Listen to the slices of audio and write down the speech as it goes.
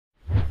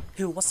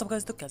हे WhatsApp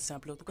guys, तो कैसे हैं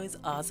आप लोग। तो गाइस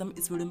आज हम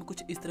इस वीडियो में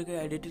कुछ इस तरह की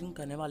एडिटिंग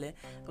करने वाले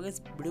हैं। तो गाइस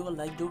वीडियो को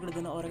लाइक जरूर कर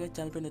देना और अगर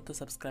चैनल पे नहीं तो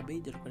सब्सक्राइब भी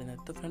जरूर कर देना।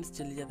 तो फ्रेंड्स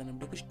चलिए जाते हैं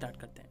वीडियो को स्टार्ट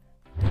करते हैं।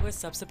 तो गाइस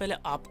सबसे पहले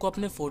आपको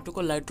अपने फोटो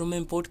को लाइटरूम में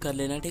इंपोर्ट कर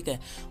लेना है, ठीक है।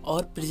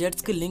 और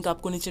प्रीसेट्स की लिंक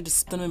आपको नीचे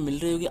डिस्क्रिप्शन में मिल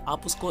रही होगी,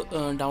 आप उसको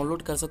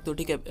डाउनलोड कर सकते हो,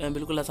 ठीक है,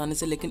 बिल्कुल आसानी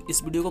से। लेकिन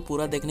इस वीडियो को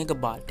पूरा देखने के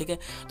बाद, ठीक है,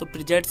 तो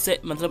प्रीसेट्स से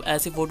मतलब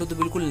ऐसी फोटो तो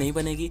बिल्कुल नहीं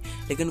बनेगी,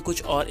 लेकिन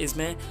कुछ और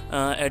इसमें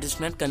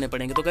एडजस्टमेंट करने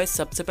पड़ेंगे। तो गाइस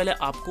सबसे पहले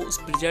आपको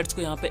उस प्रीसेट्स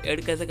को यहाँ पे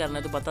ऐड कैसे करना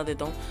है तो बता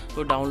देता हूँ।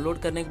 तो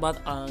डाउनलोड करने के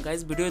बाद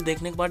गाइस वीडियो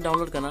देखने के बाद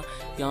डाउनलोड करना,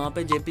 यहाँ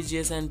पे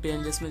JPGs एंड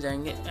PNGs में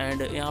जाएंगे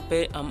एंड यहाँ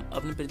पे हम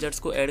अपने प्रीसेट्स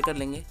को ऐड कर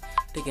लेंगे,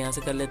 ठीक है। यहाँ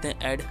से कर लेते हैं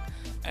ऐड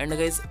एंड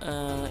गाइस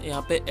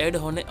यहाँ पे ऐड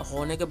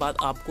होने के बाद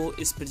आपको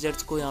इस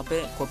प्रीसेट्स को यहाँ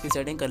पे कॉपी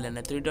सेटिंग कर लेना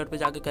है। 3 डॉट पे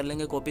जाके कर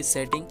लेंगे कॉपी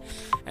सेटिंग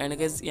एंड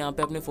गाइस यहाँ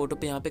पे अपने फ़ोटो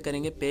पे यहाँ पे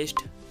करेंगे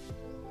पेस्ट,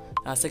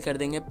 ऐसे कर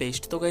देंगे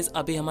पेस्ट। तो गाइस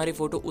अभी हमारी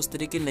फ़ोटो उस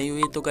तरीके नहीं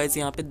हुई। तो गाइस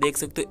यहाँ पे देख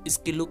सकते हो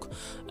इसकी लुक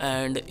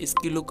एंड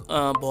इसकी लुक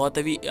बहुत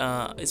अभी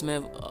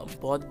इसमें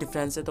बहुत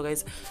डिफरेंस है। तो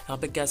गाइस यहाँ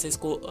पे कैसे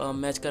इसको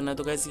मैच करना है,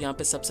 तो गाइस यहाँ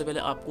पे सबसे पहले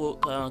आपको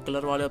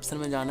कलर वाले ऑप्शन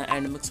में जाना है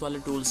एंड मिक्स वाले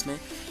टूल्स में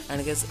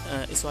एंड गाइस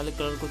इस वाले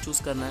कलर को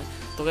चूज़ करना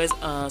है। तो गाइस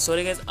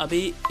सॉरी गाइस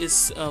अभी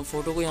इस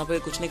फ़ोटो को यहाँ पे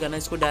कुछ नहीं करना है,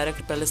 इसको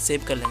डायरेक्ट पहले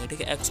सेव कर लेंगे,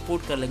 ठीक है।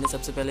 एक्सपोर्ट कर लेंगे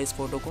सबसे पहले इस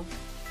फोटो को,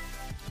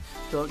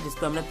 तो जिस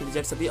पर हमने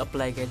प्रीसेट्स अभी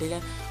अप्लाई किया, ठीक है।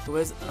 तो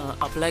गाइस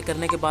अप्लाई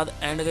करने के बाद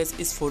एंड गाइस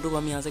इस फोटो को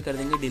हम यहाँ से कर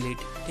देंगे डिलीट,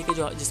 ठीक है,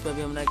 जो जिस पर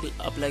अभी हमने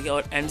अप्लाई किया,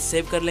 और एंड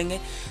सेव कर लेंगे।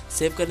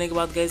 सेव करने के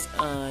बाद गाइस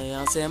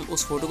यहाँ से हम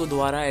उस फोटो को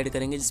दोबारा ऐड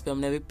करेंगे जिस पर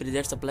हमने अभी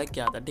प्रीसेट्स अप्लाई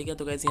किया था, ठीक है।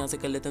 तो गाइस यहाँ से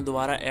कर लेते हैं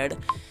दोबारा ऐड।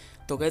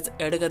 तो गैस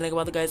ऐड करने के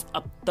बाद गैस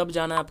अब तब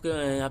जाना है आपके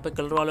यहाँ पे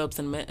कलर वाले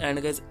ऑप्शन में एंड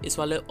गैस इस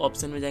वाले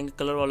ऑप्शन में जाएंगे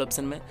कलर वाले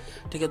ऑप्शन में,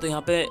 ठीक है। तो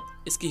यहाँ पे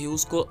इसकी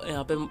ह्यूज़ को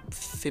यहाँ पे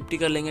 50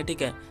 कर लेंगे,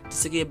 ठीक है,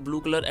 जिससे कि ये ब्लू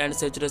कलर एंड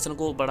सेचुरेशन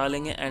को बढ़ा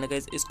लेंगे एंड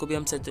गैस इसको भी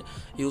हम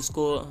ह्यूज़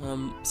को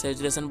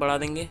सेचुरेशन बढ़ा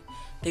देंगे,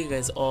 ठीक है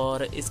गैस,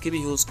 और इसकी भी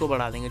ह्यूज़ को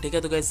बढ़ा देंगे, ठीक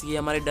है। तो गैस ये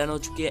हमारी डन हो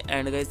चुकी है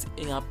एंड गैस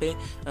यहाँ पे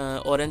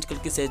ऑरेंज कलर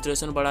की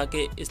सेचुरेशन बढ़ा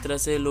के इस तरह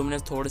से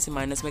लुमिनेंस थोड़ी सी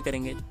माइनस में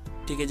करेंगे,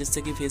 ठीक है,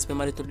 जिससे कि फेस पे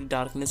हमारी थोड़ी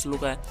डार्कनेस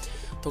लुक आए।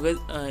 तो गैस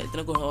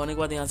इतना को होने के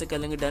बाद यहाँ से कर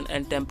लेंगे डन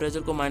एंड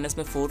टेम्परेचर को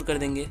 -4 कर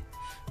देंगे,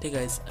 ठीक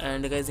है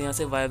एंड गैस यहाँ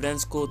से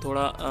वाइब्रेंस को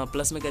थोड़ा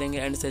प्लस में करेंगे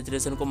एंड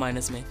सेचुरेशन को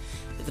माइनस में।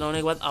 इतना होने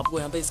के बाद आपको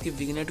यहाँ पे इसकी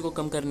विग्नेट को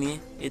कम करनी है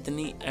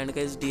इतनी एंड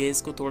गैस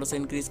DAS को थोड़ा सा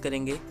इंक्रीज़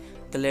करेंगे,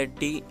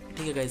 क्लैरिटी,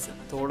 ठीक है गैस,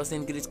 थोड़ा सा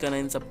इंक्रीज़ करना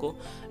है इन सबको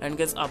एंड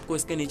गैस आपको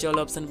इसके नीचे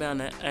वाले ऑप्शन पे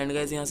आना है एंड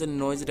गैस यहाँ से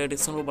नॉइज़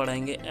रिडक्शन को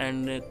बढ़ाएंगे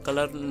एंड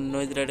कलर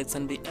नॉइज़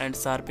रिडक्शन भी एंड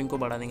शार्पिंग को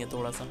बढ़ा देंगे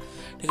थोड़ा सा,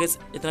 ठीक है।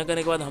 इतना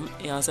करने के बाद हम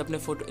यहाँ से अपने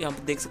फोटो यहाँ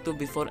पे देख सकते हो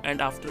बिफोर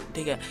एंड आफ्टर,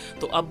 ठीक है।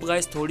 तो अब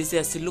गैस थोड़ी सी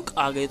ऐसी लुक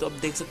आ गई, तो अब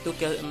देख सकते हो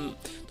क्या।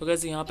 तो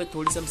गैस यहाँ पे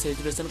थोड़ी सी हम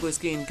सेचुरेशन को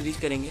इसकी इंक्रीज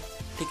करेंगे,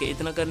 ठीक है,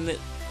 इतना करने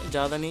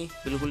ज़्यादा नहीं,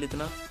 बिल्कुल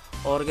इतना,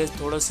 और गैस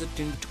थोड़ा सा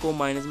टिंट को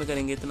माइनस में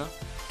करेंगे इतना,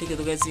 ठीक है।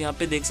 तो गैस यहाँ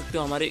पे देख सकते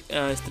हो हमारे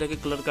इस तरह की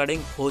कलर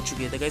कार्डिंग हो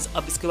चुकी है। तो गैस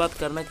अब इसके बाद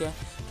करना क्या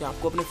है कि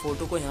आपको अपने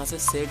फ़ोटो को यहाँ से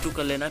सेव टू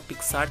कर लेना है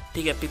पिक्सार्ट,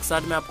 ठीक है।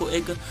 पिक्सार्ट में आपको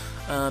एक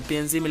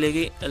PNG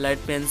मिलेगी, लाइट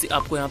PNG,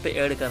 आपको यहाँ पे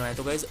ऐड करना है।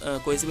 तो गैस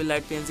कोई सी भी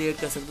लाइट PNG ऐड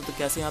कर सकते हो। तो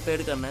कैसे यहाँ पे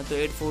ऐड करना है, तो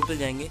ऐड फोटो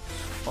जाएंगे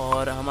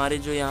और हमारी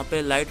जो यहाँ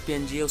पे लाइट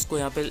PNG है उसको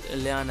यहाँ पे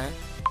ले आना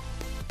है।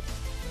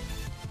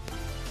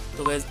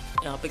 तो गैस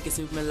यहाँ पे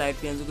किसी भी मैं लाइट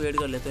PNG को ऐड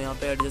कर लेता हूँ, यहाँ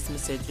पे एडजस्ट में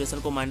सेचुरेशन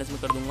को माइनस में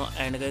कर दूंगा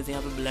एंड गैस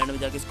यहाँ पे ब्लेंड में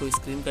जाके इसको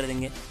स्क्रीन कर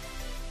देंगे,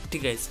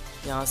 ठीक है।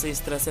 यहाँ से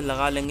इस तरह से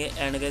लगा लेंगे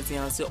एंड गैस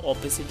यहाँ से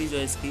ओपेसिटी जो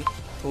है इसकी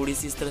थोड़ी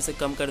सी इस तरह से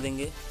कम कर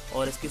देंगे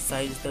और इसकी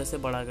साइज इस तरह से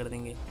बढ़ा कर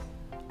देंगे,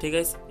 ठीक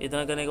है।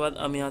 इतना करने के बाद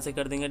हम यहाँ से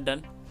कर देंगे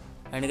डन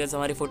एंड गैस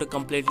हमारी फ़ोटो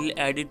कम्प्लीटली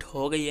एडिट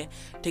हो गई है,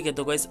 ठीक है।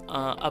 तो गैस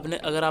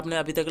अगर आपने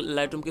अभी तक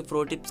लाइटरूम की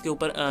प्रो टिप्स के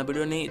ऊपर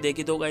वीडियो नहीं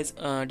देखी तो गैस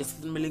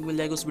डिस्क्रिप्शन में लिंक मिल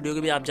जाएगी, उस वीडियो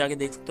के भी आप जाके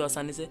देख सकते हो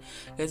आसानी से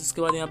गैस।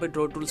 उसके बाद यहाँ पे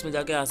ड्रॉ टूल्स में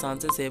जाके आसान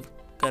से सेव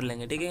कर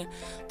लेंगे, ठीक है।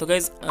 तो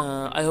गैस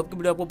आई होप कि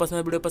वीडियो आपको पसंद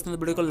है। वीडियो पसंद है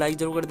वीडियो को लाइक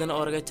जरूर कर देना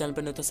और अगर चैनल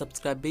पर नहीं तो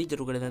सब्सक्राइब भी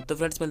जरूर कर देना। तो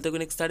फ्रेंड्स मिलते हैं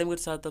नेक्स्ट टाइम के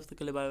साथ, तब तक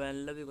के लिए bye bye,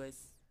 love you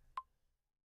guys.